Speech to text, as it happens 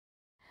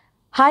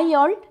Hi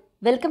all,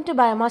 welcome to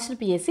Biomaster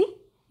PSC.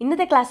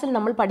 ഇന്നത്തെ ക്ലാസ്സിൽ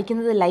നമ്മൾ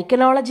പഠിക്കുന്നത്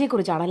ലൈക്കനോളജിയെ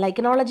കുറിച്ചാണ്.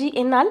 ലൈക്കനോളജി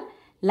എന്നാൽ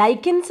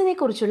ലൈക്കൻസിനെ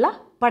കുറിച്ചുള്ള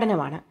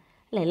പഠനമാണ്.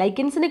 അല്ലേ,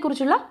 ലൈക്കൻസിനെ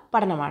കുറിച്ചുള്ള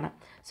പഠനമാണ്.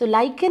 സോ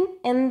ലൈക്കൻ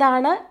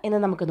എന്താണ് എന്ന്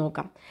നമുക്ക്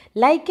നോക്കാം.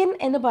 ലൈക്കൻ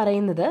എന്ന്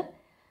പറയുന്നത്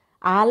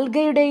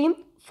ആൽഗയുടെയും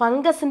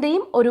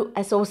ഫംഗസിൻ്റെയും ഒരു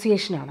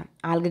അസോസിയേഷനാണ്.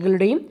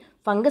 ആൽഗകളുടെയും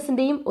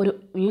ഫംഗസിൻ്റെയും ഒരു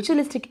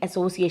മ്യൂച്വലിസ്റ്റിക്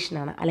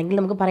അസോസിയേഷനാണ്. അല്ലെങ്കിൽ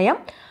നമുക്ക് പറയാം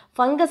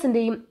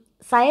ഫംഗസിൻ്റെയും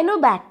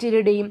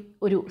സയനോബാക്ടീരിയയുടെയും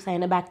ഒരു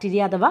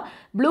സയനോബാക്ടീരിയ അഥവാ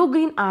ബ്ലൂ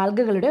ഗ്രീൻ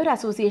ആൽഗകളുടെ ഒരു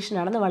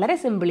അസോസിയേഷനാണെന്ന് വളരെ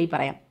സിമ്പിളി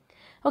പറയാം.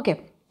 ഓക്കെ,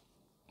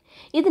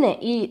 ഇതിന്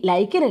ഈ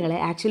ലൈക്കനുകളെ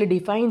ആക്ച്വലി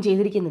ഡിഫൈൻ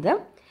ചെയ്തിരിക്കുന്നത്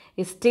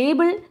A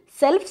stable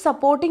self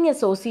supporting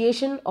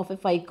association of A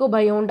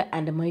ഫൈക്കോബയോണ്ട്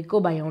and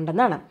മൈക്കോബയോണ്ട്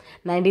എന്നാണ്.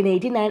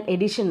 1989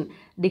 edition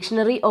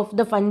dictionary of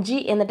the fungi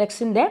എന്ന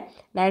ടെക്സ്റ്റിൻ്റെ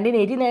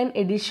 1989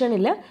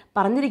 എഡിഷനിൽ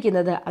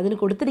പറഞ്ഞിരിക്കുന്നത്, അതിന്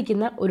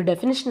കൊടുത്തിരിക്കുന്ന ഒരു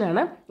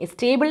ഡെഫിനിഷനാണ് A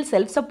stable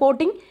self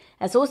supporting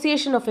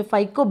association of A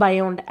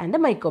ഫൈക്കോബയോണ്ട് and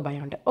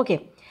മൈക്കോബയോണ്ട്. Okay,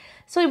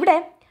 so ഇവിടെ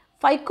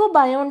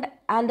ഫൈക്കോബയോണ്ട്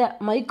ആൻഡ്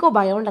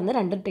മൈക്കോബയോണ്ട് എന്ന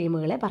രണ്ട്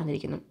ടേമുകളെ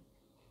പറഞ്ഞിരിക്കുന്നു.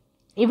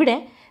 ഇവിടെ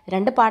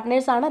രണ്ട്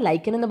പാർട്ട്നേഴ്സാണ്.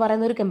 ലൈക്കൻ എന്ന്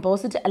പറയുന്ന ഒരു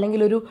കമ്പോസിറ്റ്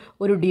അല്ലെങ്കിൽ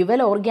ഒരു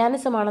ഡ്യുവൽ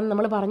ഓർഗാനിസം ആണെന്ന്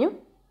നമ്മൾ പറഞ്ഞു.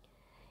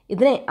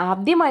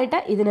 ആദ്യമായിട്ട്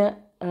ഇതിന്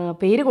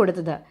പേര്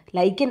കൊടുത്തത്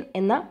ലൈക്കൻ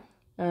എന്ന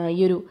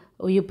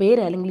ഈ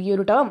പേര് അല്ലെങ്കിൽ ഈ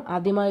ഒരു ടേം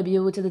ആദ്യമായി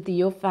ഉപയോഗിച്ചത്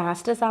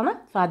തിയോഫ്രാസ്റ്റസ് ആണ്.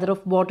 ഫാദർ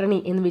ഓഫ്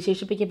ബോട്ടണി എന്ന്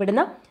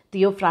വിശേഷിപ്പിക്കപ്പെടുന്ന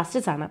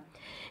തിയോഫ്രാസ്റ്റസ് ആണ്.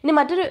 ഇനി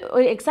മറ്റൊരു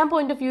എക്സാം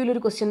പോയിന്റ് ഓഫ് വ്യൂവിൽ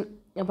ഒരു ക്വസ്റ്റ്യൻ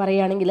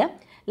പറയുകയാണെങ്കിൽ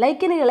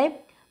ലൈക്കനുകളെ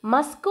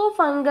മസ്കോ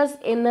ഫംഗസ്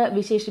എന്ന്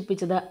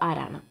വിശേഷിപ്പിച്ചത്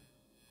ആരാണ്?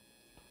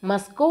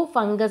 മസ്കോ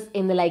ഫംഗസ്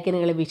എന്ന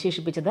ലൈക്കനുകളെ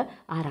വിശേഷിപ്പിച്ചത്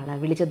ആരാണ്?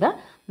 വിളിച്ചത്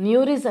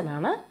മ്യൂറിസൺ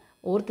ആണ്.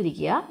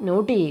 ഓർത്തിരിക്കുക,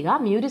 നോട്ട് ചെയ്യുക.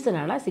 മ്യൂറിസൺ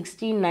ആണ്.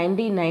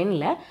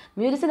 1699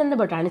 മ്യൂറിസൺ എന്ന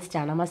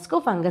ബൊട്ടാണിസ്റ്റാണ് മസ്കോ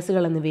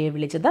ഫംഗസുകൾ എന്നിവയെ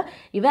വിളിച്ചത്.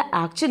 ഇവ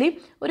ആക്ച്വലി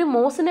ഒരു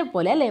മോസിനെ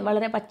പോലെ അല്ലേ,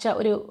 വളരെ പച്ച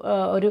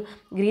ഒരു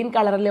ഗ്രീൻ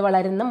കളറിൽ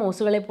വളരുന്ന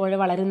മോസുകളെ പോലെ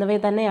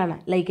വളരുന്നവയെ തന്നെയാണ്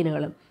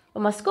ലൈക്കനുകൾ.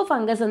 മസ്കോ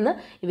ഫംഗസ് എന്ന്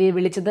ഇവയെ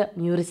വിളിച്ചത്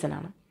മ്യൂറിസൺ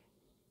ആണ്.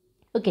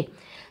 ഓക്കെ,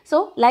 സോ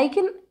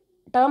ലൈക്കൻ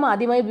ടേം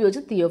ആദ്യമായി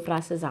ഉപയോഗിച്ചത്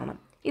തിയോഫ്രാസ്റ്റസ് ആണ്.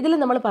 ഇതിൽ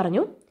നമ്മൾ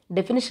പറഞ്ഞു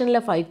ഡെഫിനിഷനിൽ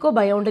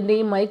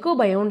ഫൈക്കോബയോണ്ടിൻ്റെയും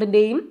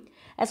മൈക്കോബയോണ്ടിൻ്റെയും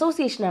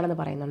അസോസിയേഷനാണെന്ന്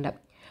പറയുന്നുണ്ട്.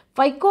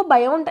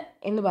 ഫൈക്കോബയോണ്ട്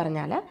എന്ന്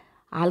പറഞ്ഞാൽ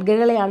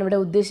ആൽഗകളെയാണ് ഇവിടെ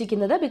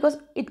ഉദ്ദേശിക്കുന്നത്. ബിക്കോസ്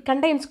ഇറ്റ്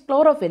കണ്ടെയ്ൻസ്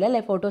ക്ലോറോഫിൽ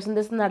അല്ലേ,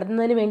 ഫോട്ടോസിന്തസിസ്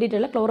നടത്തുന്നതിന്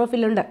വേണ്ടിയിട്ടുള്ള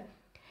ക്ലോറോഫിൽ ഉണ്ട്.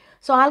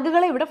 സോ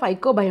ആൽഗകളെ ഇവിടെ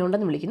ഫൈക്കോബയോണ്ട്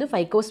എന്ന് വിളിക്കുന്നു.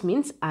 ഫൈക്കോസ്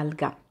means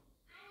alga,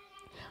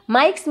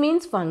 mics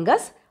means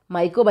fungus.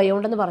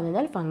 മൈക്കോബയോണ്ട് എന്ന് പറഞ്ഞു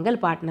കഴിഞ്ഞാൽ ഫംഗൽ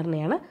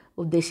പാർട്ട്ണറിനെയാണ്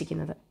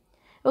ഉദ്ദേശിക്കുന്നത്.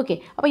 ഓക്കെ,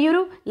 അപ്പോൾ ഈ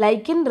ഒരു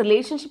ലൈക്കൻ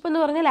റിലേഷൻഷിപ്പ് എന്ന്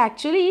പറഞ്ഞാൽ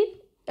actually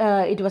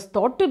it was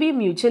thought to B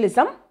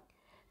mutualism.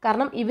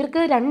 കാരണം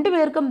ഇവർക്ക്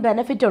രണ്ടുപേർക്കും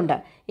ബെനഫിറ്റ് ഉണ്ട്.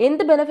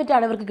 എന്ത്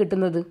ബെനഫിറ്റാണ് ഇവർക്ക്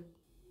കിട്ടുന്നത്?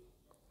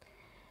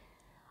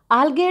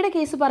 ആൽഗയുടെ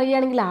കേസ്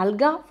പറയുകയാണെങ്കിൽ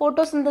ആൽഗ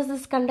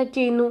ഫോട്ടോസിന്തസിസ് കണ്ടക്ട്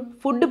ചെയ്യുന്നു,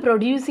 ഫുഡ്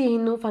പ്രൊഡ്യൂസ്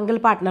ചെയ്യുന്നു ഫംഗൽ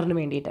പാർട്ട്ണറിന്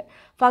വേണ്ടിയിട്ട്.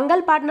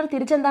 ഫംഗൽ പാർട്ട്ണർ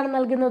തിരിച്ചെന്താണ്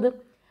നൽകുന്നത്?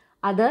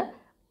 അത്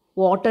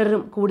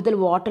കൂടുതൽ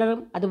വാട്ടറും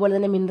അതുപോലെ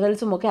തന്നെ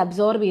മിനറൽസും ഒക്കെ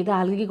അബ്സോർബ് ചെയ്ത്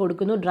ആൽഗയ്ക്ക്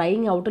കൊടുക്കുന്നു.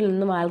 ഡ്രൈയിങ് ഔട്ടിൽ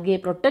നിന്നും ആൽഗയെ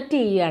പ്രൊട്ടക്റ്റ്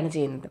ചെയ്യുകയാണ്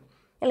ചെയ്യുന്നത്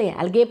അല്ലേ.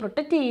 ആൽഗയെ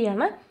പ്രൊട്ടക്റ്റ്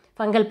ചെയ്യുകയാണ്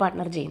ഫംഗൽ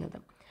പാർട്ട്ണർ ചെയ്യുന്നത്.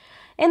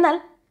 എന്നാൽ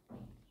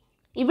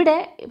ഇവിടെ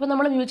ഇപ്പോൾ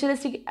നമ്മൾ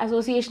മ്യൂച്വലിസ്റ്റിക്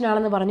അസോസിയേഷൻ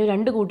ആണെന്ന് പറഞ്ഞു,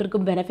 രണ്ട്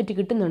കൂട്ടർക്കും ബെനഫിറ്റ്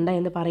കിട്ടുന്നുണ്ട്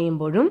എന്ന്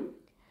പറയുമ്പോഴും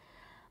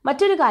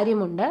മറ്റൊരു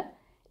കാര്യമുണ്ട്.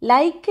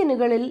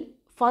 ലൈക്കനുകളിൽ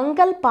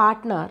ഫംഗൽ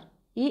പാർട്ട്ണർ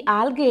ഈ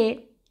ആൽഗയെ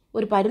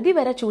ഒരു പരിധി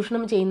വരെ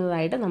ചൂഷണം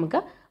ചെയ്യുന്നതായിട്ട്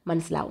നമുക്ക്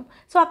മനസ്സിലാവും.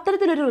 സോ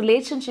അത്തരത്തിലൊരു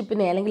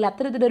റിലേഷൻഷിപ്പിനെ അല്ലെങ്കിൽ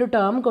അത്തരത്തിലൊരു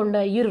ടേം കൊണ്ട്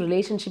ഈ ഒരു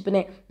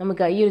റിലേഷൻഷിപ്പിനെ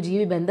നമുക്ക് ഈ ഒരു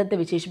ജീവി ബന്ധത്തെ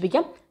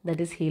വിശേഷിപ്പിക്കാം.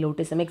 That is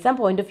ഹീലോട്ടിസം. Exam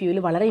point of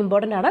വ്യൂവിൽ വളരെ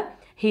ഇമ്പോർട്ടൻ്റ് ആണ്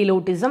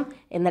ഹീലോട്ടിസം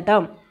എന്ന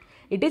term.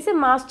 It is A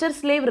master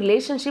slave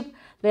relationship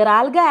were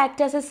alga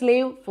act as A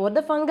slave for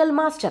the fungal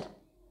master.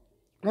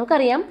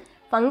 നമുക്കറിയാം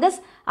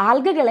ഫംഗസ്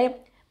ആൽഗകളെ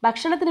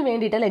ഭക്ഷണത്തിന്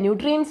വേണ്ടിയിട്ട് അല്ലെ,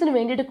 ന്യൂട്രിയൻസിന്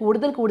വേണ്ടിയിട്ട്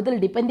കൂടുതൽ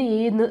ഡിപ്പെൻഡ്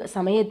ചെയ്യുന്ന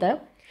സമയത്ത്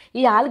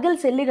ഈ ആൽഗൽ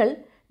സെല്ലുകൾ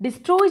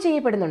ഡിസ്ട്രോയ്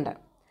ചെയ്യപ്പെടുന്നുണ്ട്.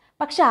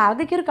 പക്ഷേ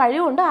ആൽഗയ്ക്കൊരു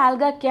കഴിവുണ്ട്.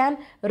 Alga can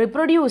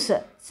reproduce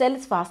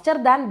cells faster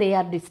than they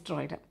are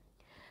destroyed.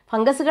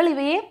 ഫംഗസുകൾ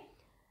ഇവയെ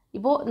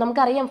ഇപ്പോൾ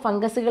നമുക്കറിയാം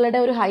ഫംഗസുകളുടെ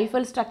ഒരു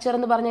ഹൈഫൽ സ്ട്രക്ചർ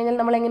എന്ന് പറഞ്ഞു കഴിഞ്ഞാൽ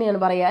നമ്മൾ എങ്ങനെയാണ്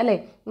പറയുക അല്ലേ,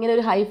 ഇങ്ങനെ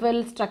ഒരു ഹൈഫൽ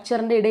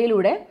സ്ട്രക്ചറിൻ്റെ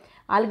ഇടയിലൂടെ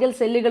ആൽഗൽ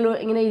സെല്ലുകൾ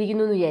ഇങ്ങനെ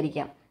ഇരിക്കുന്നു എന്ന്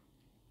വിചാരിക്കാം.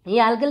 ഈ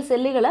ആൽഗൽ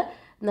സെല്ലുകൾ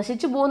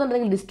നശിച്ചു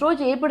പോകുന്നുണ്ടെങ്കിൽ ഡിസ്ട്രോയ്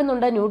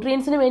ചെയ്യപ്പെടുന്നുണ്ട്,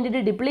 ന്യൂട്രിയൻസിന് വേണ്ടിയിട്ട്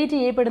ഡിപ്ലീറ്റ്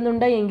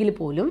ചെയ്യപ്പെടുന്നുണ്ട് എങ്കിൽ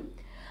പോലും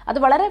അത്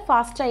വളരെ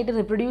ഫാസ്റ്റായിട്ട്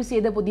റിപ്രൊഡ്യൂസ്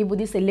ചെയ്ത്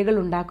പുതിയ സെല്ലുകൾ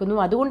ഉണ്ടാക്കുന്നു.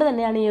 അതുകൊണ്ട്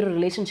തന്നെയാണ് ഈ ഒരു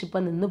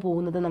റിലേഷൻഷിപ്പ് നിന്ന്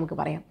പോകുന്നത് നമുക്ക്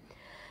പറയാം.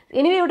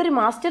 എനിവേ ഇവിടെ ഒരു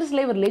മാസ്റ്റർ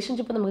സ്ലേവ്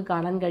റിലേഷൻഷിപ്പ് നമുക്ക്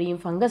കാണാൻ കഴിയും.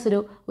 ഫംഗസ്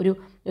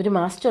ഒരു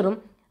മാസ്റ്ററും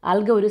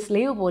ആൽഗ ഒരു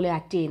സ്ലേവ് പോലെ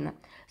ആക്ട് ചെയ്യുന്ന.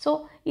 സോ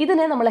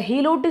ഇതിനെ നമ്മൾ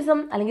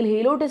ഹീലോട്ടിസം അല്ലെങ്കിൽ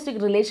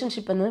ഹീലോട്ടിസ്റ്റിക്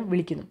റിലേഷൻഷിപ്പ് എന്ന്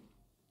വിളിക്കുന്നു.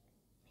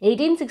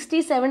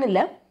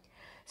 1867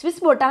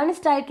 സ്വിസ്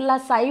ബൊട്ടാണിസ്റ്റ് ആയിട്ടുള്ള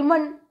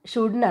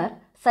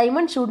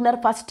സൈമൺ ഷൂഡ്നർ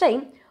ഫസ്റ്റ് ടൈം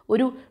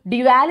ഒരു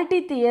ഡ്യുവാലിറ്റി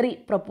തിയറി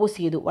പ്രപ്പോസ്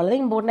ചെയ്തു. വളരെ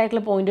ഇമ്പോർട്ടൻ്റ്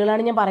ആയിട്ടുള്ള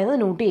പോയിന്റുകളാണ് ഞാൻ പറയുന്നത്,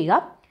 നോട്ട് ചെയ്യുക.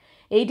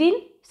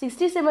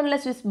 1867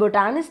 സ്വിസ്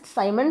ബൊട്ടാണിസ്റ്റ്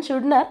സൈമൺ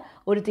ഷൂഡ്നർ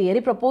ഒരു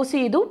തിയറി പ്രപ്പോസ്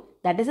ചെയ്തു.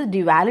 That is A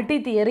duality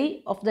theory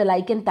of the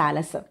ലൈക്കൻ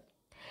Thales.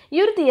 ഈ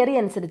ഒരു തിയറി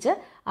അനുസരിച്ച്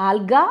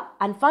alga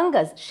and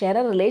fungus share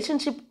A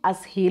relationship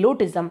as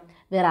ഹീലോട്ടിസം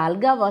were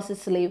alga was A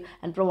slave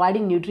and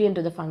providing nutrient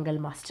to the fungal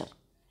master.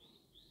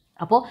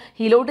 അപ്പോൾ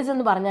ഹീലോട്ടിസം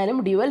എന്ന് പറഞ്ഞാലും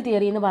dual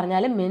theory എന്ന്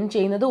പറഞ്ഞാലും മീൻ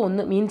ചെയ്യുന്നത്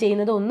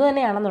ഒന്ന്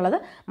തന്നെയാണെന്നുള്ളത്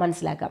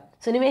മനസ്സിലാക്കാം.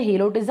 സോ എനിവേ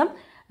ഹീലോട്ടിസം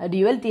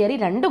ഡ്യുവൽ തിയറി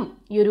രണ്ടും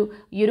ഈ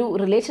ഒരു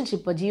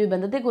റിലേഷൻഷിപ്പ്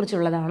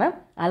ജീവബന്ധത്തെക്കുറിച്ചുള്ളതാണ്.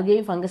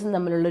 ആൽഗയും ഫംഗസും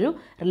തമ്മിലുള്ളൊരു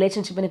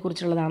റിലേഷൻഷിപ്പിനെ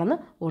കുറിച്ചുള്ളതാണെന്ന്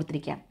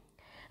ഓർത്തിരിക്കാം.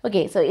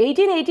 ഓക്കെ, സോ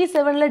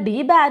 1887 ഡി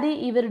ബാരി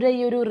ഇവരുടെ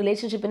ഈ ഒരു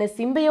റിലേഷൻഷിപ്പിനെ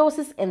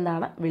സിംബയോസിസ്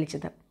എന്നാണ്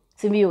വിളിച്ചത്.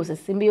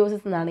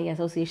 സിംബിയോസിസ് എന്നാണ് ഈ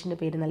അസോസിയേഷൻ്റെ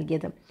പേര്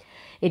നൽകിയത്.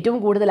 ഏറ്റവും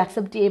കൂടുതൽ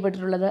അക്സെപ്റ്റ്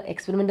ചെയ്യപ്പെട്ടിട്ടുള്ളത്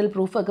എക്സ്പെരിമെൻ്റൽ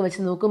പ്രൂഫൊക്കെ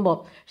വെച്ച് നോക്കുമ്പോൾ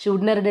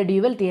ഷൂഡ്നറുടെ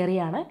ഡ്യുവൽ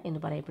തിയറിയാണ് എന്ന്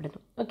പറയപ്പെടുന്നു.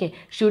 ഓക്കെ,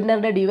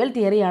 ഷൂഡ്നറുടെ ഡ്യുവൽ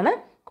തിയറിയാണ്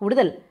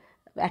കൂടുതൽ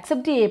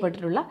അക്സെപ്റ്റ്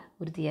ചെയ്യപ്പെട്ടിട്ടുള്ള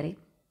ഒരു തിയറി.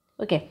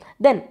 ഓക്കെ,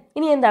 ദെൻ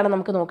ഇനി എന്താണ്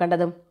നമുക്ക്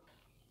നോക്കേണ്ടത്?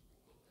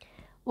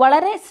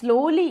 വളരെ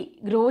സ്ലോലി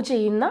ഗ്രോ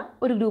ചെയ്യുന്ന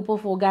ഒരു ഗ്രൂപ്പ്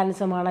ഓഫ്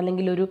ഓർഗാനിസമാണ്,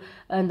 അല്ലെങ്കിൽ ഒരു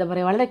എന്താ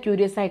പറയുക, വളരെ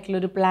ക്യൂരിയസ്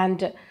ആയിട്ടുള്ളൊരു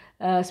പ്ലാന്റ്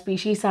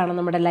സ്പീഷീസാണ്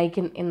നമ്മുടെ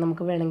ലൈക്കൻ എന്ന്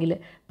നമുക്ക് വേണമെങ്കിൽ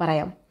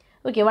പറയാം.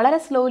 ഓക്കെ, വളരെ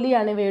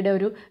സ്ലോലിയാണ് ഇവയുടെ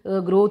ഒരു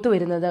ഗ്രോത്ത്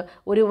വരുന്നത്.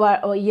 ഒരു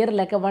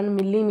ഇയറിലൊക്കെ 1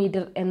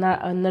 millimeter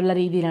എന്നുള്ള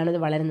രീതിയിലാണ് ഇത്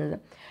വളരുന്നത്.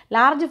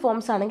 ലാർജ്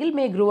ഫോംസ് ആണെങ്കിൽ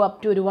മേ ഗ്രോ അപ്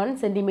ടു ഒരു 1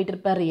 centimeter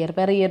പെർ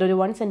ഇയർ ഒരു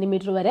 1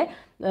 centimeter വരെ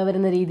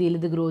വരുന്ന രീതിയിൽ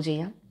ഇത് ഗ്രോ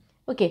ചെയ്യാം.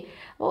 ഓക്കെ,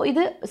 അപ്പോൾ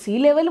ഇത് സീ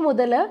ലെവൽ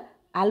മുതൽ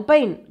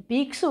ആൽപൈൻ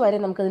പീക്സ് വരെ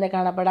നമുക്കതിനെ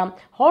കാണപ്പെടാം.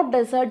 ഹോട്ട്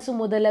ഡെസേർട്ട്സ്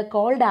മുതൽ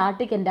കോൾഡ്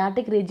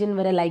അന്റാർട്ടിക് റീജിയൻ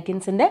വരെ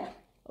ലൈക്കൻസിൻ്റെ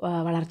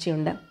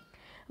വളർച്ചയുണ്ട്.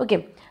 ഓക്കെ,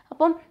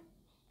 അപ്പം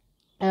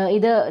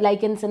ഇത്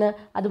ലൈക്കൻസിന്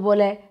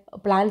അതുപോലെ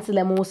പ്ലാന്റ്സിൽ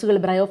മോസുകൾ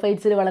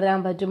ബ്രയോഫൈറ്റ്സിൽ വളരാൻ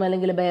പറ്റും,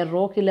 അല്ലെങ്കിൽ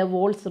റോക്കിൽ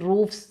walls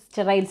roofs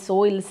sterile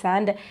soil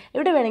sand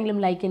എവിടെ വേണമെങ്കിലും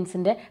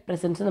ലൈക്കൻസിൻ്റെ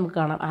പ്രസൻസ് നമുക്ക്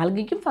കാണാം.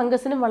 ആൽഗയ്ക്കും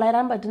ഫംഗസിനും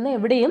വളരാൻ പറ്റുന്ന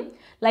എവിടെയും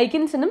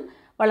ലൈക്കൻസിനും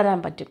വളരാൻ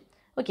പറ്റും.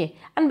 Okay,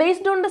 and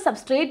based on the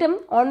substratum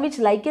on which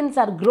lichens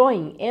are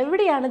growing,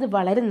 എവിടെയാണിത്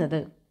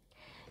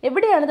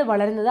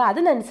വളരുന്നത്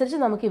അതിനനുസരിച്ച്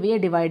നമുക്ക് ഇവയെ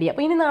ഡിവൈഡ് ചെയ്യാം.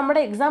 അപ്പോൾ ഇനി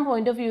നമ്മുടെ എക്സാം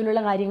പോയിന്റ് ഓഫ്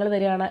വ്യൂവിലുള്ള കാര്യങ്ങൾ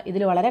വരികയാണ്.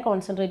 ഇതിൽ വളരെ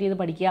കോൺസെൻട്രേറ്റ് ചെയ്ത്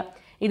പഠിക്കുക.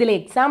 ഇതിലെ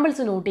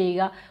എക്സാമ്പിൾസ് നോട്ട്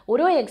ചെയ്യുക.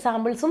 ഓരോ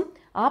എക്സാമ്പിൾസും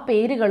ആ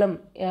പേരുകളും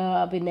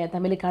പിന്നെ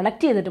തമ്മിൽ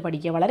കണക്ട് ചെയ്തിട്ട്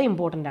പഠിക്കുക, വളരെ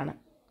ഇമ്പോർട്ടൻ്റ് ആണ്.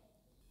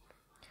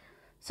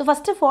 So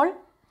first of all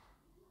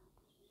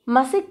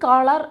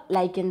മസ്കിക്കോളർ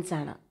lichens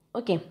ആണ്.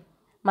 ഓക്കെ,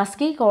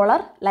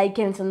 മസ്കിക്കോളർ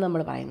ലൈക്കൻസ് എന്ന്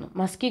നമ്മൾ പറയുന്നു.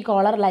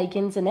 മസ്കിക്കോളർ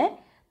ലൈക്കൻസിനെ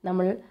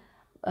നമ്മൾ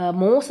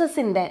മോസസ്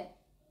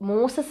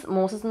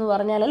എന്ന്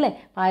പറഞ്ഞാലല്ലേ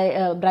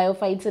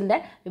ബ്രയോഫൈറ്റ്സിൻ്റെ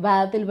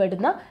വിഭാഗത്തിൽ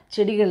പെടുന്ന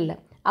ചെടികളിൽ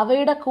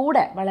അവയുടെ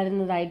കൂടെ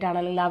വളരുന്നതായിട്ടാണ്,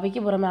 അല്ലെങ്കിൽ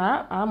അവയ്ക്ക് പുറമെ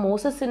ആ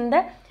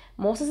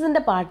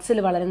മോസസിൻ്റെ പാർട്സിൽ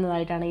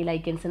വളരുന്നതായിട്ടാണ് ഈ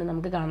ലൈക്കൻസിന്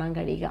നമുക്ക് കാണാൻ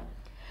കഴിയുക.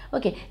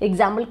 ഓക്കെ,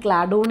 എക്സാമ്പിൾ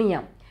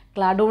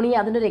ക്ലാഡോണിയ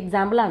അതിൻ്റെ ഒരു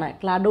എക്സാമ്പിളാണ്.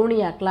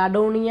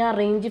 ക്ലാഡോണിയ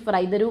റേഞ്ചിഫറ,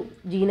 ഇതൊരു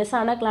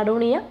ജീനസാണ്.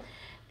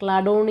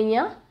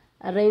 ക്ലാഡോണിയ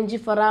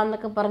റേഞ്ചിഫറ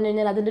എന്നൊക്കെ പറഞ്ഞു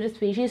കഴിഞ്ഞാൽ അതിൻ്റെ ഒരു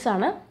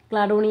സ്പീഷീസാണ്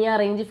ക്ലാഡോണിയ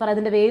റേഞ്ചിഫറ.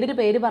 അതിൻ്റെ വേറൊരു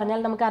പേര് പറഞ്ഞാൽ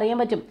നമുക്കറിയാൻ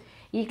പറ്റും.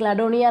 ഈ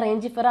ക്ലാഡോണിയ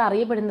റേഞ്ചിഫറ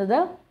അറിയപ്പെടുന്നത്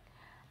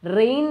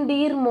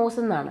റെയിൻഡിയർ മോസ്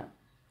എന്നാണ്.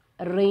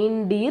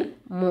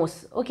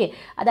 ഓക്കെ,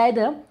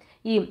 അതായത്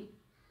ഈ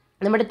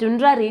നമ്മുടെ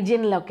ടുൻഡ്ര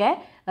റീജിയനിലൊക്കെ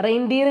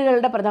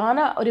റെയിൻഡിയറുകളുടെ പ്രധാന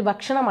ഒരു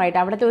ഭക്ഷണമായിട്ട്,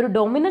 അവിടുത്തെ ഒരു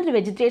ഡൊമിനൻ്റ്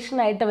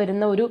വെജിറ്റേഷനായിട്ട്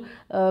വരുന്ന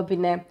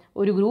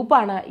ഒരു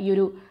ഗ്രൂപ്പാണ് ഈ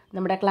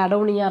നമ്മുടെ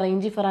ക്ലാഡോണിയ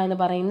റേഞ്ചിഫറ എന്ന്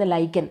പറയുന്ന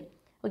ലൈക്കൻ.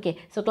 Okay,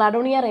 so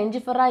ക്ലാഡോണിയ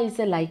റേഞ്ചിഫറ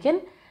is A ലൈക്കൻ.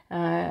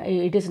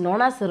 It is known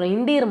as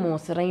reindeer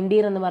MOS.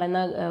 Reindeer എന്ന് പറയുന്ന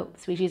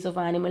സ്പീഷീസ് ഓഫ്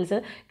ആനിമൽസ്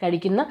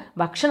കഴിക്കുന്ന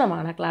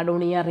ഭക്ഷണമാണ്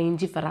ക്ലാഡോണിയ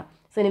റേഞ്ചിഫറ.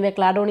 സോ എനിവേ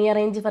ക്ലാഡോണിയ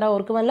റേഞ്ചിഫറ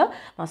ഓർക്കുമല്ലോ,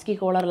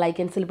 മസ്കിക്കോളർ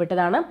ലൈക്കൻസിൽ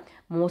പെട്ടതാണ്.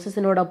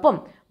 മോസസിനോടൊപ്പം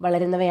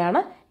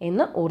വളരുന്നവയാണ്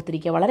എന്ന്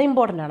ഓർത്തിരിക്കുക, വളരെ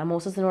ഇമ്പോർട്ടൻ്റ് ആണ്.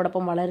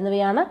 മോസസിനോടൊപ്പം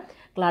വളരുന്നവയാണ്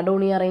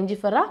ക്ലാഡോണിയ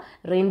റേഞ്ചിഫറ.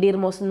 റെയിൻഡിയർ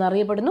മോസ്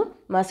എന്നറിയപ്പെടുന്നു.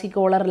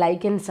 മസ്കിക്കോളർ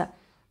ലൈക്കൻസ്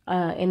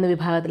എന്ന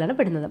വിഭാഗത്തിലാണ്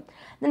പെടുന്നത്.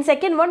 ദെൻ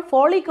സെക്കൻഡ് വൺ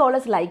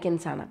ഫോളിക്കോളസ്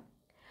ലൈക്കൻസ് ആണ്.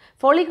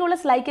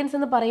 ഫോളിക്കോളസ് ലൈക്കൻസ്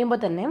എന്ന് പറയുമ്പോൾ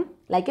തന്നെ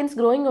lichens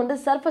growing on the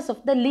surface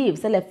of the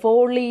leaves അല്ലെ,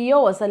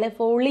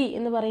 ഫോളി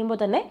എന്ന് പറയുമ്പോൾ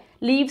തന്നെ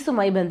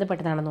ലീവ്സുമായി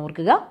ബന്ധപ്പെട്ടതാണെന്ന്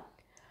ഓർക്കുക.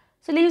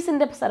 സോ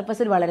ലീവ്സിൻ്റെ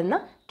സർഫസിൽ വളരുന്ന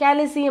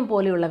കാലിസിയം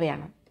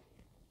പോലെയുള്ളവയാണ്.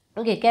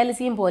 ഓക്കെ,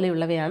 കാലിസിയം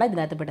പോലെയുള്ളവയാണ്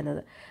ഇതിനകത്ത്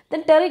പെടുന്നത്.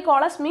 ദെൻ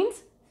ടെറിക്കോളസ്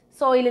മീൻസ്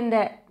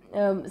സോയിലിൻ്റെ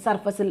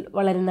സർഫസിൽ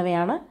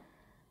വളരുന്നവയാണ്.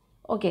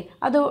 ഓക്കെ,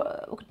 അത്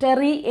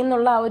ടെറി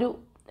എന്നുള്ള ആ ഒരു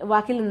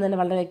വാക്കിൽ നിന്ന് തന്നെ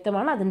വളരെ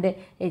വ്യക്തമാണ്. അതിൻ്റെ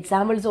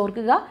എക്സാമ്പിൾസ്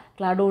ഓർക്കുക.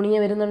 ക്ലാഡോണിയ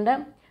വരുന്നുണ്ട്,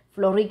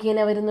 ഫ്ലോറിക്കീന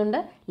വരുന്നുണ്ട്,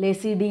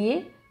 ലെസിഡിയെ,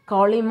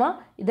 കോളിമ,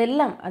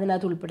 ഇതെല്ലാം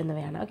അതിനകത്ത്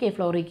ഉൾപ്പെടുന്നവയാണ്. Okay,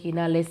 ഫ്ലോറിക്കീന,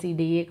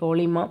 ലെസിഡിയെ,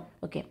 Kolyma.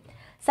 ഓക്കെ,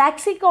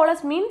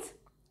 സാക്സിക്കോളസ് മീൻസ്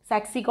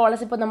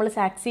ഇപ്പോൾ നമ്മൾ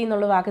സാക്സി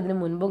എന്നുള്ള വാക്ക് ഇതിന്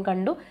മുൻപും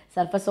കണ്ടു.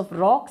 Surface of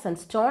rocks and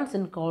stones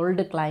in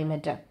called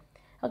climate.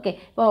 Okay,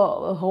 ഇപ്പോൾ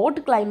ഹോട്ട്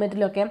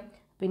ക്ലൈമറ്റിലൊക്കെ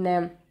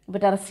ഇപ്പോൾ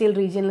ടെറസ്ട്രിയൽ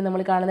റീജിയനിൽ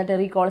നമ്മൾ കാണുന്ന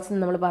ടെറിക്കോളസ്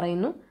എന്ന് നമ്മൾ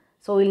പറയുന്നു,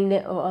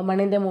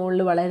 മണ്ണിൻ്റെ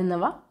മുകളിൽ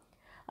വളരുന്നവ.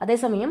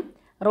 അതേസമയം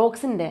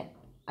റോക്സിൻ്റെ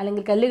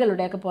അല്ലെങ്കിൽ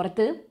കല്ലുകളുടെയൊക്കെ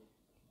പുറത്ത്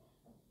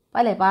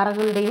പല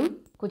പാറകളുടെയും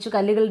കൊച്ചു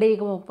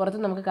കല്ലുകളുടെയൊക്കെ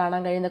പുറത്ത് നമുക്ക്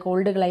കാണാൻ കഴിയുന്ന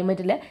കോൾഡ്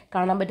ക്ലൈമറ്റിൽ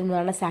കാണാൻ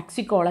പറ്റുന്നതാണ്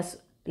സാക്സിക്കോളസ്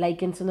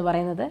ലൈക്കൻസ് എന്ന്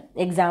പറയുന്നത്.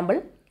 എക്സാമ്പിൾ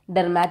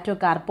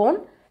ഡെർമാറ്റോകാർപ്പോൺ,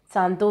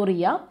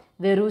 സാന്തോറിയ,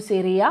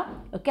 വെറൂസേറിയ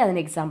ഒക്കെ അതിന്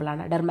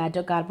എക്സാമ്പിളാണ്.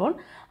 ഡെർമാറ്റോകാർപ്പോൺ,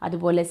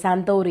 അതുപോലെ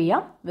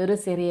സാന്തോറിയ,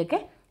 വെറൂസേറിയ ഒക്കെ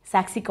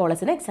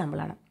സാക്സിക്കോളസിന്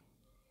എക്സാമ്പിളാണ്.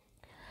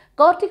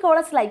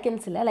 കോർട്ടിക്കോളസ്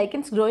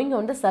lichens growing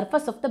on the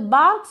surface of the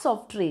barks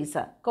of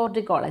trees.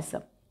 കോർട്ടിക്കോളസ്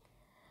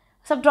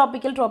sub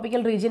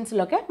tropical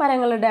റീജിയൻസിലൊക്കെ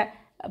മരങ്ങളുടെ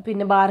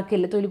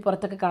ബാർക്കിൽ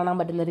തൊലിപ്പുറത്തൊക്കെ കാണാൻ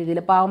പറ്റുന്ന രീതിയിൽ.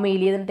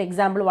 പാവമേലിയ ഇതിൻ്റെ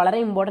എക്സാമ്പിൾ വളരെ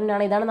ഇമ്പോർട്ടൻ്റ്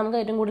ആണ്. ഇതാണ് നമുക്ക്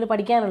ഏറ്റവും കൂടുതൽ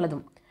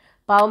പഠിക്കാനുള്ളതും.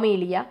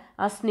 പാവമേലിയ,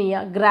 അസ്നിയ,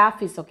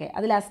 ഗ്രാഫിസ് ഒക്കെ.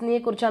 അതിൽ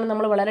അസ്നിയെക്കുറിച്ചാണ്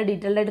നമ്മൾ വളരെ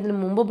ഡീറ്റെയിൽഡ് ആയിട്ട് ഇതിന്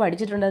മുമ്പ്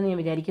പഠിച്ചിട്ടുണ്ടെന്ന് ഞാൻ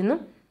വിചാരിക്കുന്നു.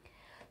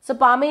 സോ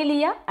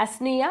പാമേലിയ,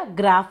 അസ്നിയ,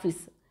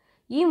 ഗ്രാഫിസ്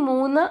ഈ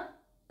 3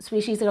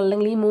 സ്പീഷീസുകൾ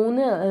അല്ലെങ്കിൽ ഈ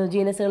 3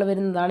 ജീനസുകൾ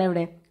വരുന്നതാണ്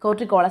ഇവിടെ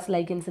കോർട്ടിക്കോളസ്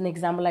ലൈക്കൻസിന്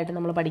എക്സാമ്പിളായിട്ട്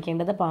നമ്മൾ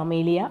പഠിക്കേണ്ടത്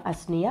പാമേലിയ,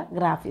 അസ്നിയ,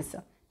 ഗ്രാഫിസ്.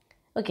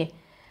 ഓക്കെ,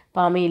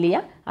 പാമേലിയ,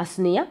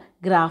 അസ്നിയ,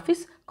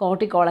 ഗ്രാഫിസ്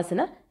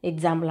കോർട്ടിക്കോളസിന്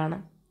എക്സാമ്പിളാണ്.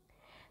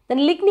 Then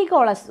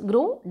ലിഗ്നിക്കോളസ്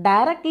grow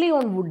directly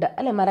on would,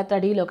 അല്ലെ,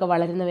 മരത്തടിയിലൊക്കെ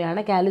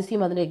വളരുന്നവയാണ്.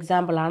 കാൽസ്യം അതിൻ്റെ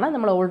എക്സാമ്പിളാണ്.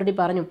 നമ്മൾ ഓൾറെഡി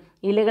പറഞ്ഞു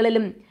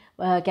ഇലകളിലും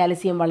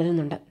കാൽസ്യം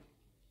വളരുന്നുണ്ട്.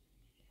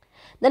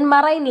 Then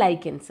marine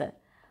lichens.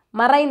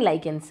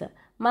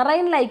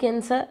 Marine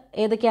lichens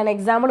ഏതൊക്കെയാണ്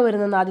എക്സാമ്പിൾ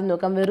വരുന്നതെന്ന് ആദ്യം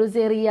നോക്കാം.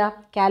 വെറുസേറിയ,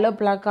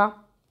 കാലോപ്ലാക്ക.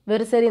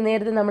 വെറുസേറിയ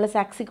നേരത്തെ നമ്മൾ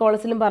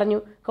സാക്സിക്കോളസിലും പറഞ്ഞു,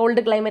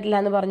 കോൾഡ്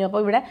ക്ലൈമറ്റിലാന്ന് പറഞ്ഞു.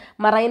 അപ്പോൾ ഇവിടെ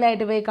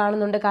മറൈനായിട്ട് ഇവയെ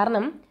കാണുന്നുണ്ട്.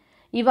 കാരണം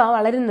ഇവ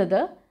വളരുന്നത്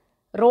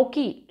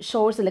റോക്കി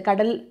ഷോഴ്സിൽ,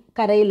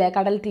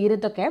 കടൽ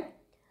തീരത്തൊക്കെ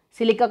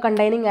സിലിക്ക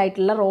കണ്ടെയ്നിങ്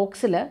ആയിട്ടുള്ള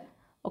റോക്സിൽ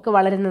ഒക്കെ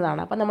വളരുന്നതാണ്.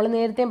 അപ്പോൾ നമ്മൾ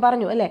നേരത്തെയും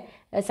പറഞ്ഞു അല്ലേ,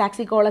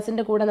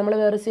 സാക്സിക്കോളസിൻ്റെ കൂടെ നമ്മൾ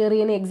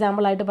വെറുസേറിയനെ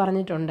എക്സാമ്പിളായിട്ട്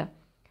പറഞ്ഞിട്ടുണ്ട്.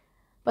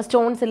 അപ്പോൾ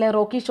സ്റ്റോൺസിലെ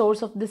റോക്കി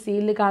ഷോഴ്സ് ഓഫ് ദി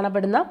സീയിൽ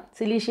കാണപ്പെടുന്ന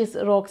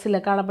സിലീഷ്യസ് റോക്സിൽ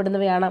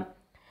കാണപ്പെടുന്നവയാണ്.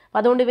 അപ്പോൾ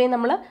അതുകൊണ്ട് ഇവയെ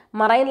നമ്മൾ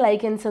മറൈൻ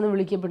ലൈക്കൻസ് എന്ന്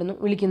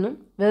വിളിക്കുന്നു.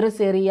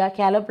 വെറുസേറിയ,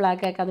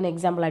 കാലോപ്ലാക്ക ഒക്കെ അതിന്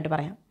എക്സാമ്പിളായിട്ട്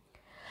പറയാം.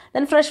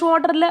 ദെൻ ഫ്രഷ്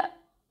വാട്ടറിൽ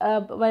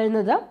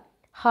വരുന്നത്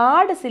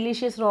hard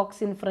siliceous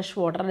rocks in fresh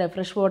water, അല്ലെ,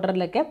 ഫ്രഷ്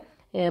വാട്ടറിലൊക്കെ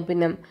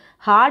പിന്നെ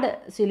hard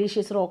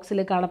siliceous റോക്സിൽ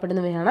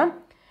കാണപ്പെടുന്നവയാണ്.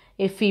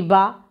 എഫീബ,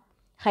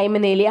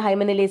 ഹൈമനേലിയ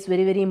is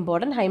very very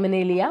important.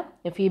 ഹൈമനേലിയ,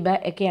 എഫീബ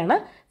ഒക്കെയാണ്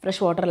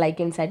ഫ്രഷ് വാട്ടർ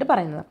ലൈക്കൻസ് ആയിട്ട്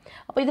പറയുന്നത്.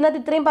 അപ്പോൾ ഇതിനകത്ത്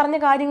ഇത്രയും പറഞ്ഞ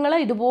കാര്യങ്ങൾ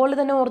ഇതുപോലെ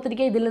തന്നെ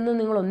ഓർത്തിരിക്കുക. ഇതിൽ നിന്നും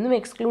നിങ്ങളൊന്നും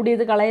എക്സ്ക്ലൂഡ്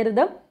ചെയ്ത്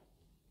കളയരുത്.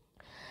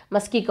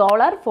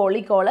 മസ്കിക്കോളർ,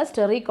 ഫോളിക്കോളസ്,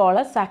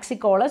 ടെറിക്കോളസ്,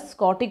 സാക്സിക്കോളസ്,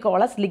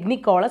 സ്കോട്ടിക്കോളസ്,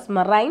 ലിഗ്നിക്കോളസ്,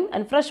 മറൈൻ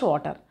ആൻഡ് ഫ്രഷ്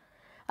വാട്ടർ.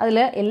 അതിൽ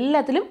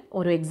എല്ലാത്തിലും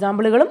ഓരോ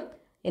എക്സാമ്പിളുകളും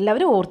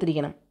എല്ലാവരും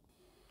ഓർത്തിരിക്കണം.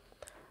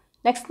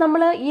 നെക്സ്റ്റ്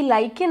നമ്മൾ ഈ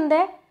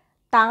ലൈക്കൻ്റെ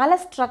താല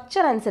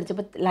സ്ട്രക്ചർ അനുസരിച്ച്,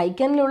 ഇപ്പോൾ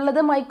ലൈക്കനിലുള്ളത്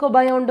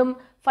മൈക്കോബയോണ്ടും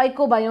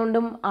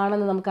ഫൈക്കോബയോണ്ടും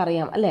ആണെന്ന്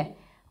നമുക്കറിയാം അല്ലേ,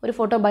 ഒരു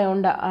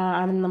ഫോട്ടോബയോണ്ട്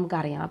ആണെന്ന്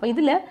നമുക്കറിയാം. അപ്പോൾ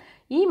ഇതിൽ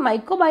ഈ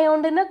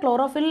മൈക്കോബയോണ്ടിന്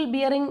ക്ലോറോഫിൽ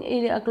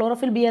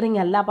ബിയറിംഗ്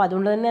അല്ല. അപ്പോൾ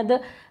അതുകൊണ്ട് തന്നെ അത്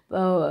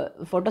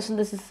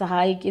ഫോട്ടോസിന്തസിസ്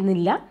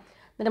സഹായിക്കുന്നില്ല.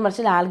 എന്നിട്ട്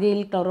മറിച്ച് ആൽഗയിൽ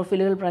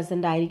ക്ലോറോഫിലുകൾ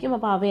പ്രസൻ്റ് ആയിരിക്കും.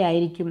 അപ്പോൾ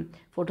അവയായിരിക്കും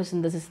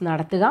ഫോട്ടോസിന്തസിസ്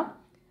നടത്തുക.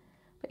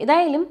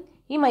 ഏതായാലും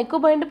ഈ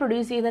മൈക്രോബയോണ്ട്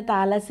പ്രൊഡ്യൂസ് ചെയ്യുന്ന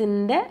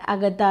താലസിൻ്റെ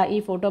അകത്ത് ഈ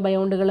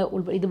ഫോട്ടോബയോണ്ടുകൾ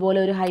ഇതുപോലെ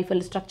ഒരു ഹൈഫൽ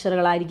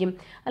സ്ട്രക്ചറുകളായിരിക്കും,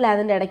 അല്ല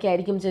അതിൻ്റെ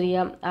ഇടയ്ക്കായിരിക്കും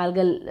ചെറിയ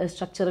ആൽഗൽ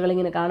സ്ട്രക്ചറുകൾ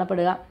ഇങ്ങനെ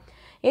കാണപ്പെടുക.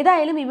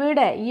 ഏതായാലും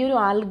ഇവയുടെ ഈ ഒരു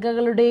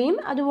ആൽഗകളുടെയും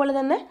അതുപോലെ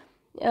തന്നെ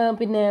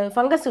പിന്നെ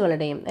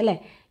ഫംഗസുകളുടെയും അല്ലേ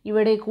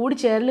ഇവിടെ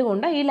കൂടിച്ചേരൽ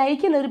കൊണ്ട് ഈ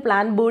ലൈക്കിന് ഒരു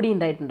പ്ലാൻ ബോഡി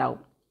ഉണ്ടായിട്ടുണ്ടാവും.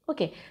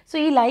 ഓക്കെ, സോ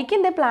ഈ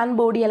ലൈക്കിൻ്റെ പ്ലാൻ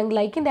ബോഡി അല്ലെങ്കിൽ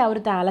ലൈക്കിൻ്റെ ആ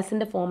ഒരു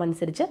താലസിൻ്റെ ഫോം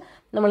അനുസരിച്ച്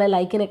നമ്മൾ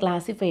ലൈക്കിനെ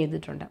ക്ലാസിഫൈ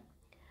ചെയ്തിട്ടുണ്ട്.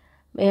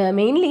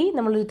 മെയിൻലി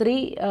നമ്മളൊരു 3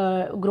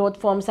 ഗ്രോത്ത്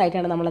ഫോംസ്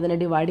ആയിട്ടാണ് നമ്മളതിനെ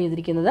ഡിവൈഡ്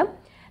ചെയ്തിരിക്കുന്നത്.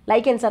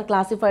 Lichens R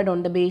classified on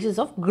the basis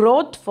of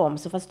growth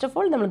forms. First of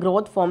all നമ്മൾ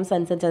ഗ്രോത്ത് ഫോംസ്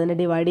അനുസരിച്ച് അതിനെ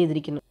ഡിവൈഡ്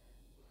ചെയ്തിരിക്കുന്നു.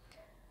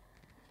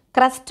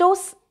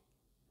 ക്രസ്റ്റോസ്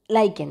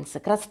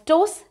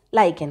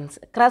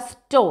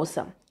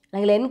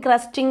അല്ലെങ്കിൽ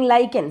എൻക്രസ്റ്റിംഗ്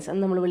ലൈക്കൻസ്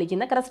എന്ന് നമ്മൾ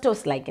വിളിക്കുന്ന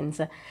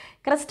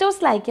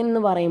ക്രസ്റ്റോസ് ലൈക്കൻ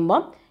എന്ന്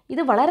പറയുമ്പോൾ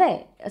ഇത് വളരെ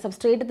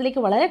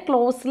സബ്സ്ട്രേറ്റത്തിലേക്ക് വളരെ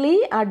ക്ലോസ്ലി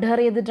അഡ്ഹർ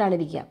ചെയ്തിട്ടാണ്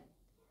ഇരിക്കുക.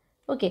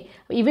 ഓക്കെ,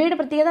 ഇവയുടെ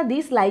പ്രത്യേകത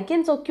these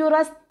lichens occur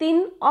as thin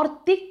or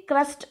thick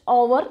crest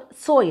over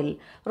soil,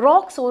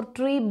 rocks or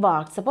tree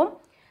barks. അപ്പം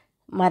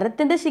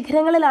മരത്തിൻ്റെ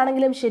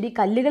ശിഖരങ്ങളിലാണെങ്കിലും ശരി,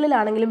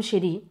 കല്ലുകളിലാണെങ്കിലും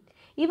ശരി,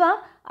 ഇവ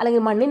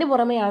അല്ലെങ്കിൽ മണ്ണിന്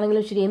പുറമേ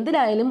ആണെങ്കിലും ശരി,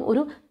 എന്തിനായാലും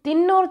ഒരു തിൻ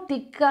ഓർ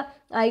തിക്ക്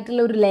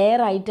ആയിട്ടുള്ള ഒരു ലെയർ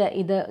ആയിട്ട്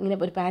ഇത് ഇങ്ങനെ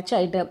ഒരു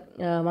പാച്ചായിട്ട്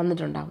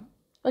വന്നിട്ടുണ്ടാകും.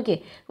 ഓക്കെ,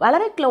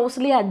 വളരെ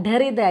ക്ലോസ്ലി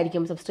അഡ്ഹർ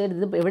ചെയ്തായിരിക്കും സബ്സ്ട്രേറ്റ്.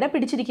 ഇത് എവിടെ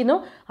പിടിച്ചിരിക്കുന്നു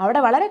അവിടെ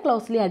വളരെ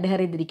ക്ലോസ്ലി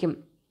അഡ്ഹർ ചെയ്തിരിക്കും.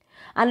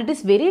 And it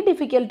is very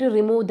difficult to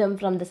remove them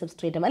from the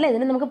substratum. അല്ലേ,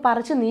 ഇതിനെ നമുക്ക്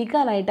പറിച്ച്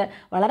നീക്കാനായിട്ട്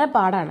വളരെ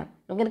പാടാണ്.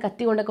 നമുക്കിങ്ങനെ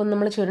കത്തി കൊണ്ടൊക്കെ ഒന്ന്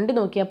നമ്മൾ ചുരണ്ടി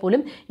നോക്കിയാൽ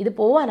പോലും ഇത്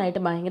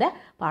പോകാനായിട്ട് ഭയങ്കര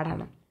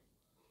പാടാണ്.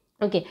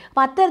 ഓക്കെ,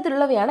 അപ്പോൾ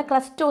അത്തരത്തിലുള്ളവയാണ്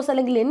ക്രസ്റ്റോസ്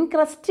അല്ലെങ്കിൽ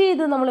എൻക്രസ്റ്റ്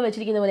ചെയ്ത് നമ്മൾ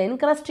വെച്ചിരിക്കുന്ന പോലെ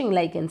എൻക്രസ്റ്റിംഗ്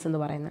ലൈക്കൻസ് എന്ന്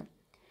പറയുന്നത്.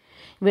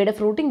 ഇവയുടെ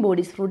fruiting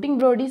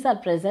bodies are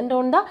present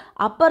on the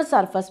upper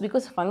surface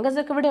because fungus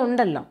ഒക്കെ ഇവിടെ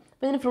ഉണ്ടല്ലോ.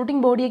 അപ്പോൾ ഇതിന്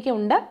ഫ്രൂട്ടിംഗ് ബോഡിയൊക്കെ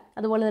ഉണ്ട്,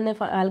 അതുപോലെ തന്നെ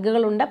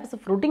ആൽഗകളുണ്ട്.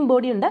 അപ്പോൾ ഫ്രൂട്ടിംഗ്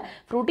ബോഡി ഉണ്ട്.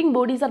 Fruiting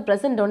bodies are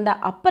present on the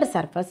upper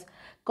surface.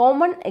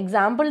 Common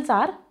examples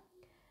R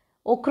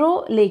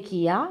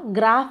ഒക്രോലേക്കിയ,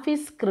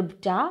 ഗ്രാഫിസ്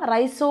സ്ക്രിപ്റ്റ,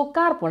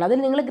 റൈസോകാർപ്പോൺ. അതിൽ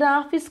നിങ്ങൾ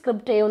ഗ്രാഫിസ്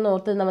സ്ക്രിപ്റ്റ ഒന്ന്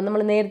ഓർത്ത്,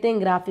 നമ്മൾ നേരത്തെയും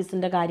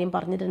ഗ്രാഫിസിൻ്റെ കാര്യം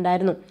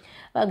പറഞ്ഞിട്ടുണ്ടായിരുന്നു.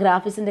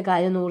 ഗ്രാഫിസിൻ്റെ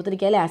കാര്യം ഒന്ന്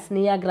ഓർത്തിരിക്കുക അല്ലേ,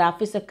 അസ്നിയ,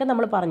 ഗ്രാഫിസ് ഒക്കെ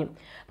നമ്മൾ പറഞ്ഞു.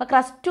 അപ്പോൾ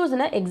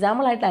ക്രസ്റ്റോസിന്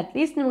എക്സാമ്പിളായിട്ട്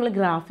അറ്റ്ലീസ്റ്റ് നിങ്ങൾ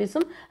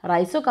ഗ്രാഫിസും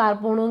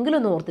റൈസോകാർപ്പോണും എങ്കിലും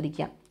ഒന്ന്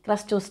ഓർത്തിരിക്കുക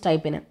ക്രസ്റ്റോസ്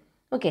ടൈപ്പിന്.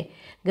 ഓക്കെ,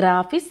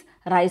 ഗ്രാഫിസ്,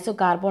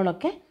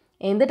 റൈസോകാർപ്പോണൊക്കെ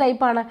എന്ത്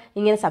ടൈപ്പാണ്?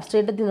 ഇങ്ങനെ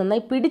സബ്സ്ട്രേറ്റത്തിൽ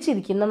നന്നായി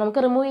പിടിച്ചിരിക്കുന്ന,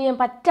 നമുക്ക് റിമൂവ് ചെയ്യാൻ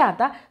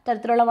പറ്റാത്ത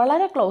തരത്തിലുള്ള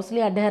വളരെ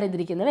ക്ലോസ്ലി അഡ്ഹർ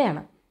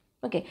ചെയ്തിരിക്കുന്നവയാണ്.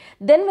 ഓക്കെ,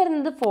 ദെൻ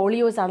വരുന്നത്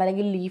ഫോളിയോസ് ആണ്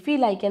അല്ലെങ്കിൽ ലീഫി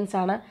ലൈക്കൻസ്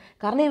ആണ്.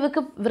 കാരണം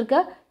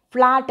ഇവർക്ക്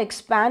flat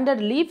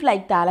expanded leaf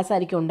like Thales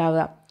ആയിരിക്കും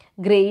ഉണ്ടാവുക.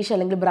 ഗ്രേയിഷ്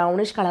അല്ലെങ്കിൽ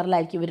ബ്രൗണിഷ്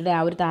കളറിലായിരിക്കും ഇവരുടെ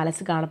ആ ഒരു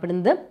താലസ്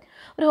കാണപ്പെടുന്നത്.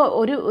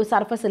 ഒരു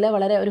സർഫസിൽ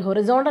വളരെ ഒരു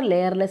ഹൊറിസോണ്ടൽ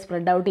ലെയറിൽ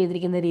സ്പ്രെഡ് ഔട്ട്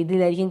ചെയ്തിരിക്കുന്ന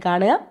രീതിയിലായിരിക്കും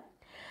കാണുക.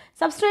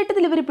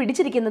 സബ്സ്ട്രേറ്റത്തിൽ ഇവർ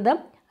പിടിച്ചിരിക്കുന്നത്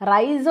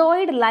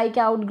റൈസോയിഡ് ലൈക്ക്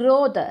ഔട്ട്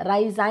ഗ്രോത്ത്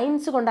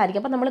റൈസൈൻസ്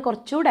കൊണ്ടായിരിക്കും. അപ്പോൾ നമ്മൾ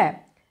കുറച്ചുകൂടെ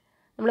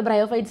നമ്മൾ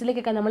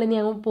ബ്രയോഫൈറ്റ്സിലേക്കൊക്കെ നമ്മൾ ഇനി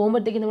അങ്ങ്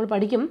പോകുമ്പോഴത്തേക്കും നമ്മൾ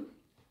പഠിക്കും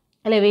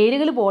അല്ലെ,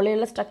 വേരുകൾ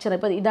പോലെയുള്ള സ്ട്രക്ചർ.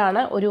 ഇപ്പോൾ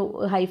ഇതാണ് ഒരു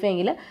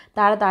ഹൈഫയെങ്കിൽ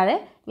താഴെ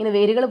ഇങ്ങനെ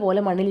വേരുകൾ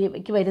പോലെ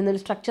മണ്ണിലേക്ക് വരുന്നൊരു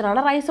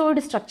സ്ട്രക്ചറാണ്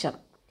റൈസോയിഡ് സ്ട്രക്ചർ.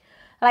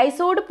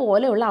 റൈസോഡ്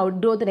പോലെയുള്ള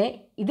ഔട്ട്ഗ്രോത്തിനെ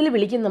ഇതിൽ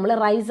വിളിക്കുന്നത് നമ്മൾ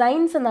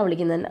റൈസൈൻസ് എന്നാണ്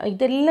വിളിക്കുന്നത്.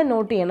 ഇതെല്ലാം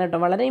നോട്ട് ചെയ്യണം കേട്ടോ,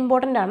 വളരെ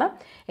ഇമ്പോർട്ടൻ്റ് ആണ്,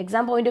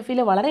 എക്സാം പോയിന്റ് ഓഫ്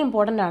വ്യൂവിൽ വളരെ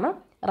ഇമ്പോർട്ടൻ്റ് ആണ്.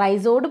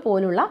 റൈസോഡ്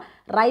പോലുള്ള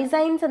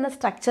റൈസൈൻസ് എന്ന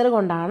സ്ട്രക്ചർ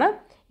കൊണ്ടാണ്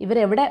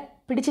ഇവരെവിടെ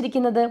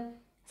പിടിച്ചിരിക്കുന്നത്,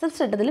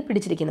 സബ്സ്ട്രേറ്റത്തിൽ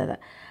പിടിച്ചിരിക്കുന്നത്.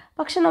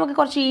 പക്ഷെ നമുക്ക്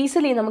കുറച്ച്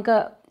ഈസിലി നമുക്ക്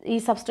ഈ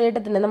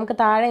സബ്സ്ട്രേറ്റത്തിൻ്റെ നമുക്ക്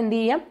താഴെ എന്ത്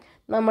ചെയ്യാം,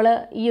 നമ്മൾ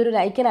ഈ ഒരു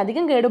ലൈക്കൻ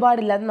അധികം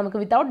കേടുപാടില്ലാതെ നമുക്ക്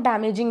വിത്തൗട്ട്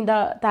ഡാമേജിങ് ദ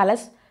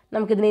തലസ്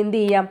നമുക്കിതിനെ എന്ത്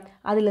ചെയ്യാം,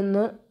 അതിൽ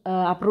നിന്ന്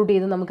അപ്രൂട്ട്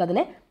ചെയ്ത്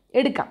നമുക്കതിനെ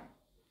എടുക്കാം.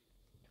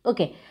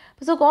 ഓക്കെ,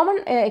 സോ കോമൺ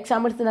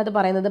എക്സാമ്പിൾസിനകത്ത്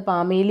പറയുന്നത്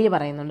പാമേലിയ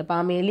പറയുന്നുണ്ട്.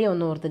 പാമേലിയ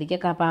ഒന്ന്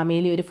ഓർത്തിരിക്കുക,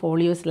 പാമേലിയ ഒരു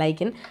ഫോളിയോസ്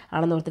ലൈക്കൻ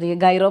ആണെന്ന് ഓർത്തിരിക്കുക.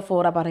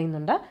 ഗൈറോഫോറ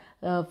പറയുന്നുണ്ട്,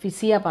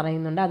 ഫിസിയ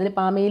പറയുന്നുണ്ട്. അതിൽ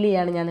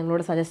പാമേലിയാണ് ഞാൻ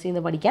നിങ്ങളോട് സജസ്റ്റ്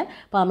ചെയ്യുന്നത് പഠിക്കാൻ.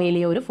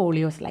 പാമേലിയ ഒരു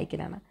ഫോളിയോസ്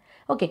ലൈക്കനാണ്.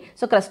 ഓക്കെ,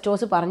 സോ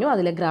ക്രസ്റ്റോസ് പറഞ്ഞു,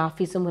 അതിൽ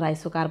ഗ്രാഫിസും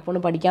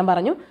റൈസോകാർപ്പോണും പഠിക്കാൻ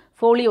പറഞ്ഞു.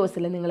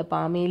 ഫോളിയോസിൽ നിങ്ങൾ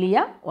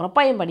പാമേലിയ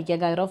ഉറപ്പായും പഠിക്കുക,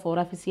 ഗൈറോഫോറ,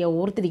 ഫിസിയ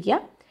ഓർത്തിരിക്കുക.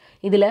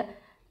 ഇതിൽ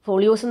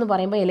ഫോളിയോസ് എന്ന്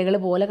പറയുമ്പോൾ ഇലകൾ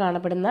പോലെ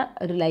കാണപ്പെടുന്ന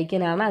ഒരു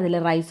ലൈക്കനാണ്. അതിൽ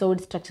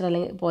റൈസോയിഡ് സ്ട്രക്ചർ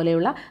അല്ലെങ്കിൽ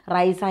പോലെയുള്ള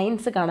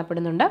റൈസൈൻസ്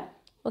കാണപ്പെടുന്നുണ്ട്.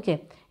 ഓക്കെ,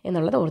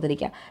 എന്നുള്ളത്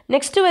ഓർത്തിരിക്കുക.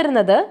 നെക്സ്റ്റ്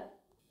വരുന്നത്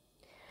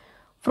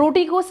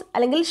ഫ്രൂട്ടിക്കോസ്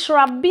അല്ലെങ്കിൽ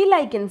ഷ്രബി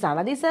ലൈക്കൻസ്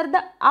ആണ്. These are the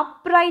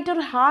upright or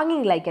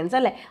ഹാങ്ങിങ് ലൈക്കൻസ്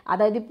അല്ലേ.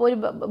 അതായത് ഇപ്പോൾ ഒരു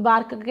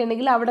ബാർക്കൊക്കെ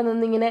ഉണ്ടെങ്കിൽ അവിടെ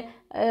നിന്നിങ്ങനെ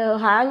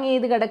ഹാങ്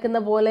ചെയ്ത് കിടക്കുന്ന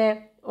പോലെ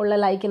ഉള്ള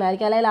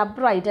ലൈക്കനായിരിക്കും, അല്ലെങ്കിൽ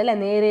അപ്രൈറ്റ് അല്ലേ,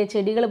 നേരെ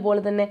ചെടികൾ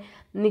പോലെ തന്നെ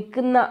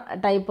നിൽക്കുന്ന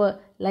ടൈപ്പ്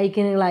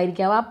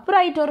ലൈക്കനുകളായിരിക്കാം.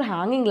 അപ്രൈറ്റ് ഓർ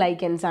ഹാങ്ങിങ്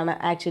ലൈക്കൻസ് ആണ്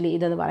ആക്ച്വലി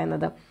ഇതെന്ന്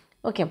പറയുന്നത്.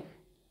 ഓക്കെ,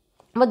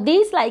 അപ്പോൾ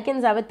these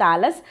lichens have A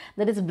Thales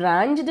that is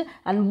branched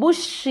and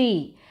bushy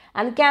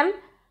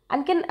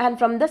and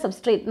from the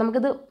substrate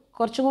നമുക്കിത്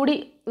കുറച്ചുകൂടി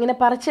ഇങ്ങനെ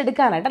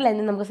പറിച്ചെടുക്കാനായിട്ടല്ലേ,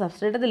 നമുക്ക്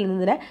സബ്സ്ട്രേറ്റത്തിൽ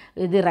നിന്നിതിനെ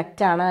ഇത്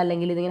റെക്റ്റാണ്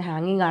അല്ലെങ്കിൽ ഇതിങ്ങനെ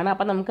ഹാങ്ങിങ് ആണ്.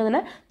 അപ്പം നമുക്കതിന്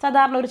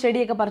സാധാരണ ഒരു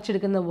ചെടിയൊക്കെ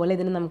പറിച്ചെടുക്കുന്ന പോലെ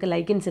ഇതിന് നമുക്ക്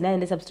ലൈക്കൻസിനെ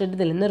അതിൻ്റെ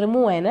സബ്സ്ട്രേറ്റത്തിൽ നിന്ന്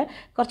റിമൂവ് ചെയ്യാൻ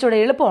കുറച്ചുകൂടെ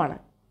എളുപ്പമാണ്.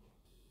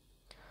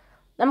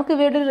 നമുക്ക്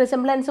ഇവയുടെ ഒരു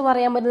റിസംബ്ലൻസ്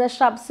പറയാൻ പറ്റുന്ന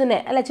ഷ്രബ്സിനെ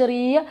അല്ല,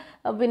 ചെറിയ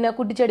പിന്നെ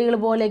കുട്ടിച്ചെടികൾ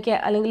പോലെയൊക്കെ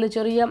അല്ലെങ്കിൽ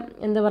ചെറിയ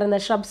എന്താ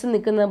പറയുന്നത് ഷ്രബ്സ്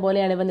നിൽക്കുന്ന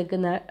പോലെയാണ് ഇവ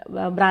നിൽക്കുന്ന,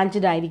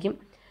 ബ്രാഞ്ചഡ് ആയിരിക്കും.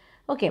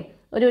 ഓക്കെ,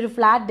 ഒരു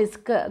ഫ്ലാറ്റ്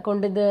ഡിസ്ക്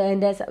കൊണ്ട് ഇത്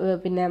അതിൻ്റെ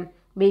പിന്നെ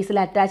ബേസിൽ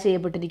attach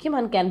ചെയ്യപ്പെട്ടിരിക്കും.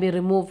 And can be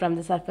remove from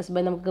the surface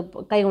by, നമുക്ക്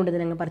കൈ കൊണ്ട്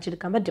ഇതിനങ്ങ്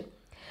പറിച്ചെടുക്കാൻ പറ്റും.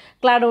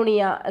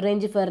 ക്ലാഡോണിയ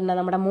റേഞ്ചിഫെറിന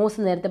നമ്മുടെ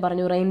മോസ് നേരത്തെ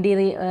പറഞ്ഞു,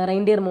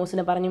 റെയിൻഡിയർ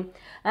മോസിനെ പറഞ്ഞു.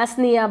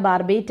 അസ്നിയ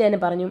ബാർബേറ്റനെ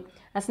പറഞ്ഞു.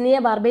 അസ്നിയ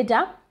ബാർബേറ്റ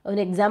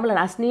ഒരു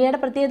എക്സാമ്പിളാണ്. അസ്നിയയുടെ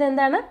പ്രത്യേകത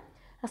എന്താണ്?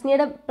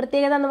 അസ്നിയയുടെ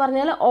പ്രത്യേകത എന്ന്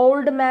പറഞ്ഞാൽ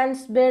ഓൾഡ്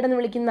മാൻസ് ബേർഡ് എന്ന്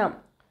വിളിക്കുന്ന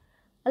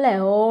അല്ലേ,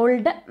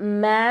 ഓൾഡ്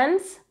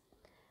മാൻസ്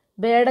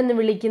ബേർഡ് എന്ന്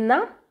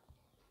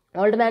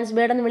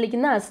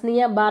വിളിക്കുന്ന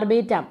അസ്നിയ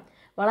ബാർബേറ്റ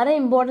വളരെ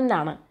ഇമ്പോർട്ടൻ്റ്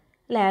ആണ്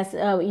അല്ലേ.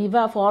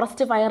 ഇവ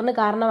ഫോറസ്റ്റ് ഫയറിന്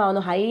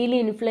കാരണമാവുന്നു, ഹൈലി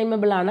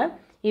ഇൻഫ്ലേമബിൾ ആണ്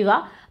ഇവ.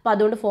 അപ്പോൾ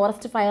അതുകൊണ്ട്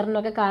ഫോറസ്റ്റ്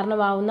ഫയറിനൊക്കെ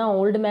കാരണമാവുന്ന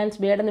ഓൾഡ് മാൻസ്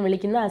ബേർഡ് എന്ന്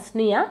വിളിക്കുന്ന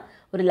അസ്നിയ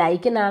ഒരു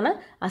ലൈക്കനാണ്.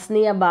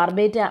 അസ്നിയ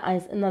ബാർബേറ്റ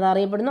എന്നത്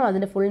അറിയപ്പെടുന്നു.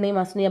 അതിൻ്റെ ഫുൾ നെയിം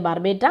അസ്നിയ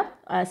ബാർബേറ്റ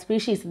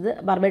സ്പീഷീസ്, ഇത്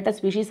ബാർബേറ്റ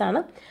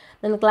സ്പീഷീസാണ്.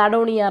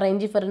 ക്ലാഡോണിയ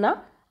റേഞ്ചിഫെറിന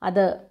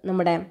അത്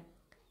നമ്മുടെ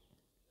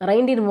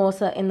റെയിൻഡിയർ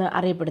മോസ് എന്ന്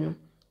അറിയപ്പെടുന്നു.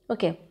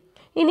 ഓക്കെ,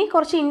 ഇനി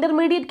കുറച്ച്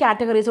ഇൻ്റർമീഡിയറ്റ്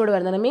കാറ്റഗറീസോട്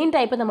വരുന്നത്. മെയിൻ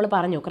ടൈപ്പ് നമ്മൾ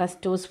പറഞ്ഞു,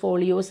 ക്രസ്റ്റോസ്,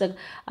 ഫോളിയോസ്,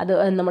 അത്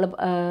നമ്മൾ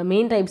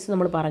മെയിൻ ടൈപ്സ്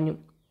നമ്മൾ പറഞ്ഞു.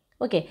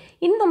 ഓക്കെ,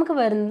 ഇനി നമുക്ക്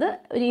വരുന്നത്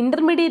ഒരു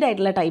ഇൻ്റർമീഡിയറ്റ്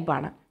ആയിട്ടുള്ള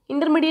ടൈപ്പാണ്.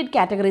 ഇൻ്റർമീഡിയറ്റ്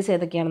കാറ്റഗറീസ്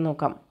ഏതൊക്കെയാണെന്ന്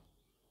നോക്കാം.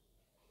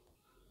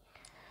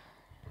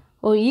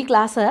 ഈ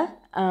ക്ലാസ്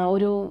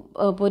ഒരു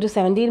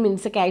 17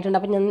 മിനിറ്റ്സ് ഒക്കെ ആയിട്ടുണ്ട്.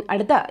 അപ്പോൾ ഞാൻ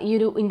അടുത്ത ഈ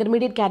ഒരു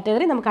ഇൻ്റർമീഡിയറ്റ്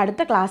കാറ്റഗറി നമുക്ക്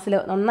അടുത്ത ക്ലാസ്സിൽ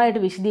നന്നായിട്ട്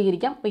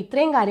വിശദീകരിക്കാം. അപ്പോൾ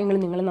ഇത്രയും കാര്യങ്ങൾ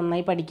നിങ്ങൾ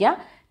നന്നായി പഠിക്കുക.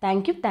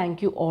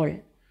 Thank you all.